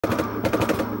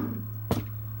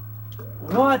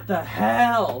What the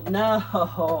hell? No!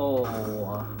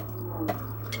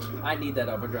 I need that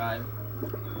overdrive.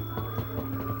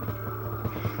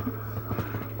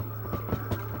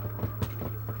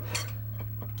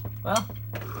 Well,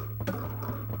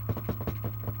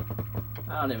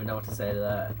 I don't even know what to say to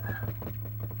that.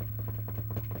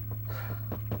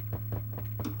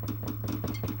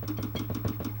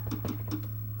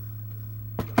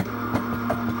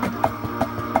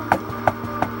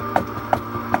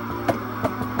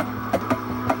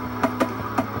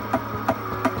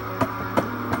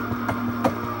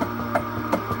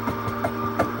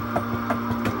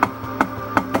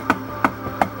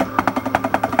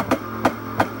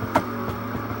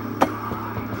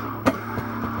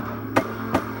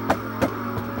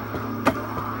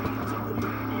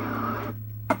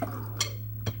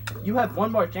 You have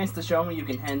one more chance to show me you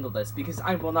can handle this, because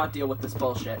I will not deal with this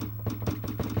bullshit.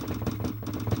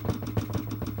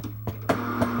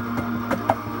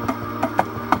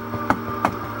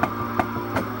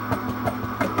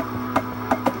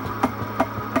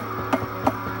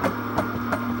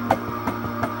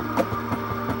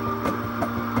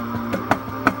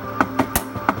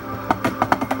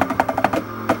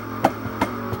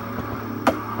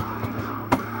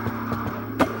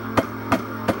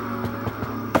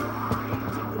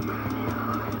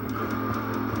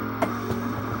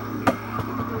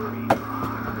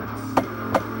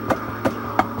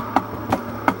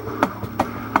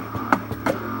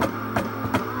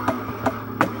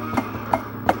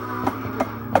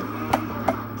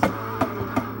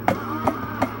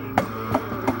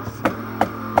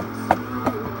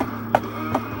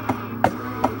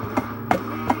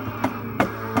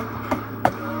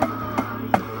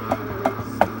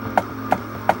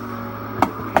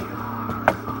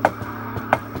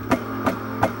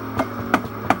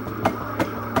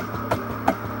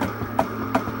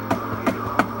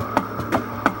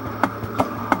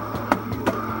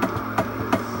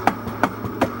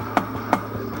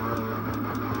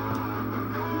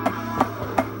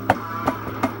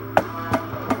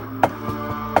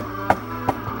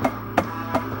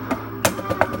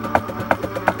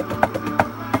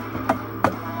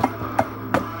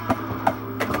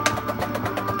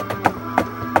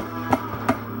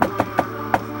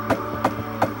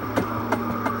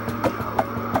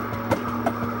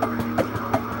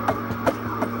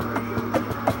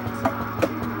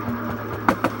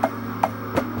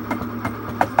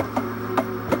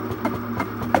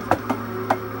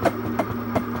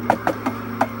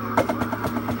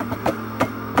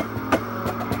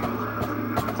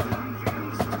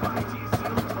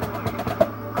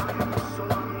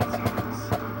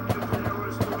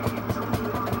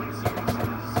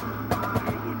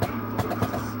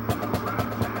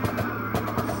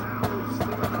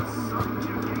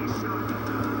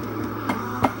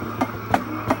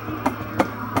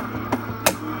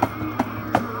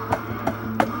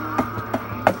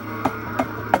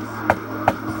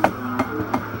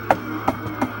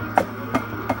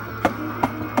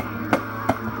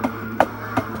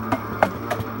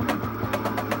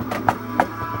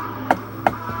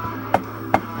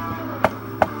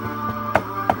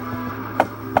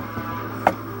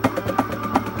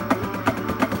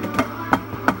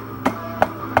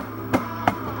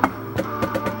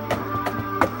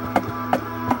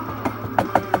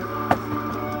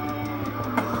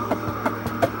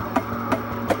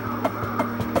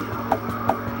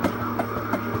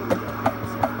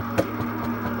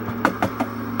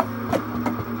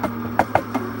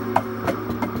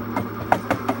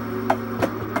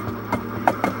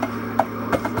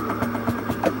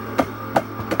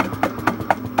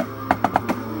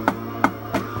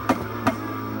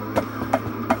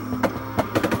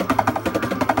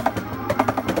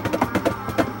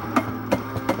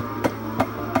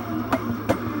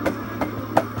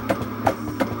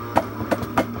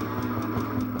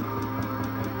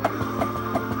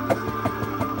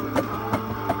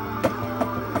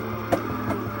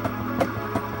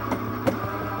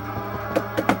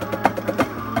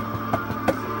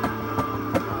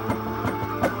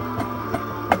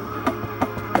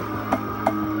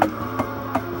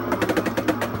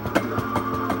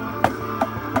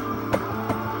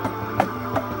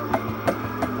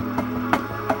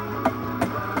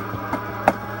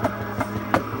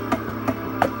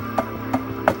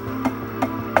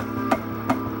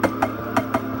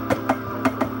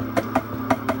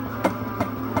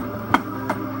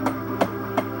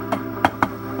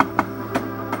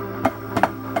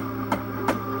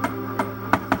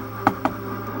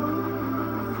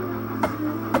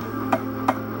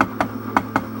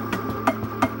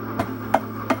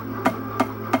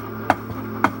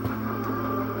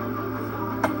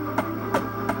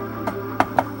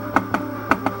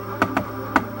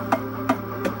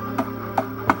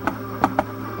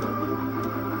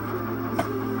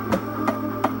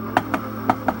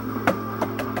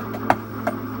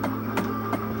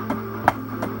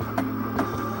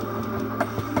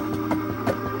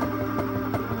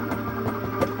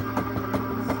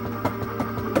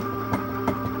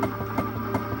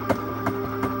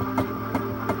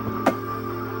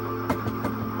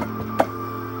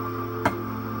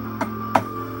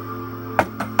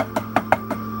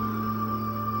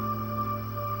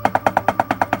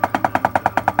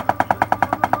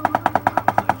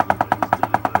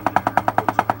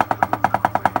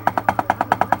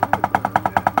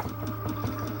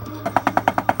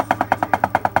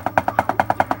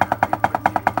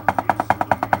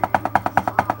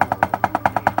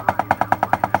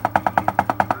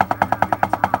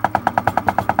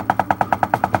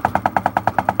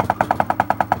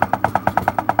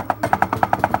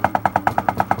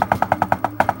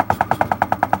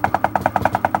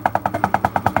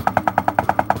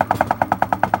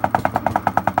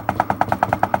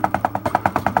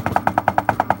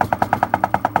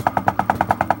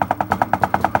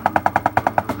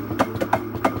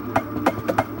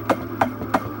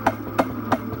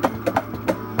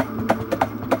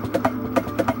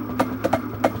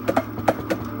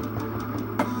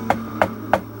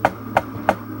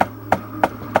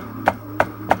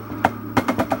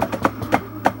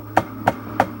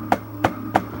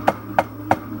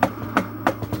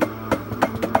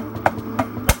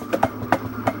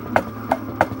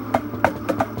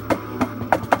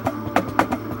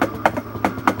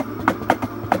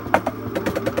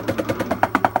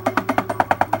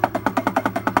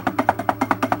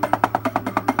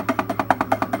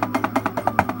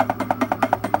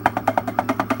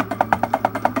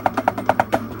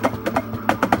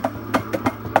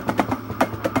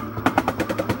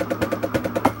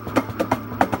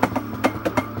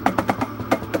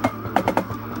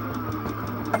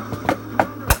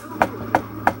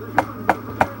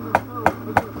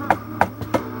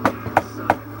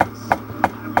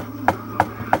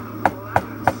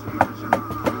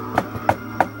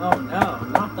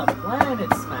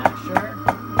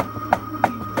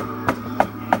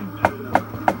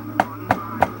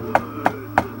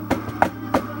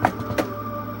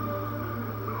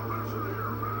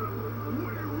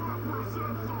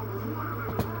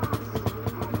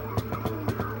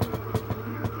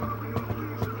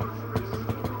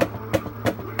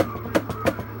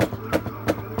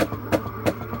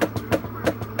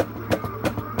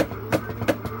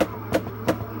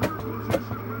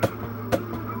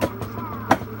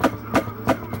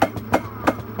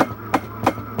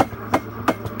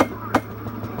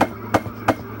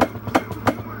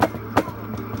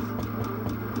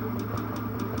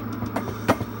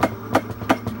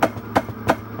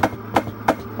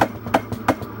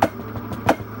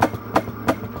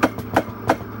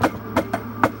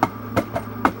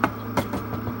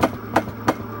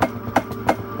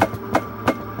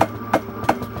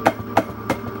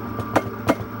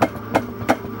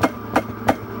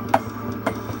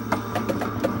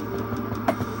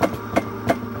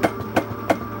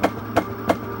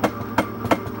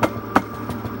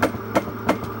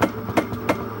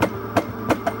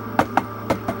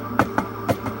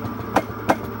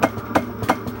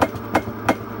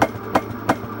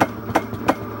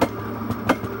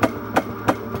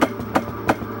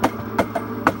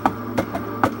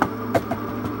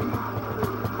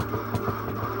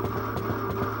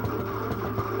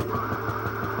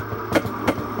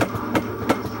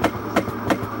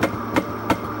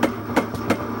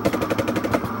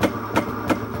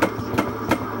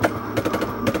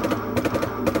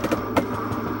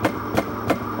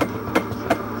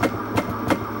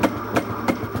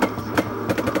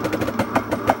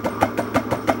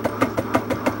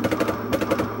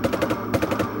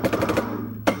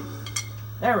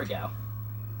 There we go.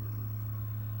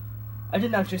 I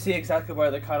didn't actually see exactly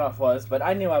where the cutoff was, but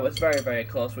I knew I was very, very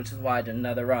close, which is why I did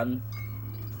another run.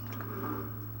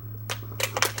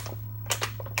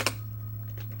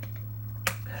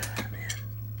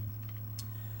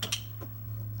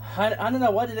 I don't know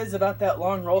what it is about that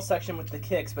long roll section with the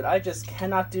kicks, but I just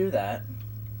cannot do that.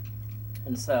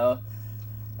 And so,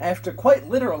 after quite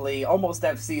literally almost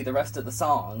FC the rest of the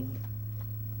song,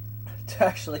 to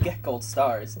actually get gold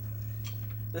stars,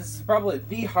 this is probably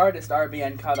the hardest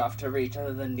RBN cutoff to reach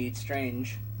other than Neat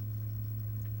Strange.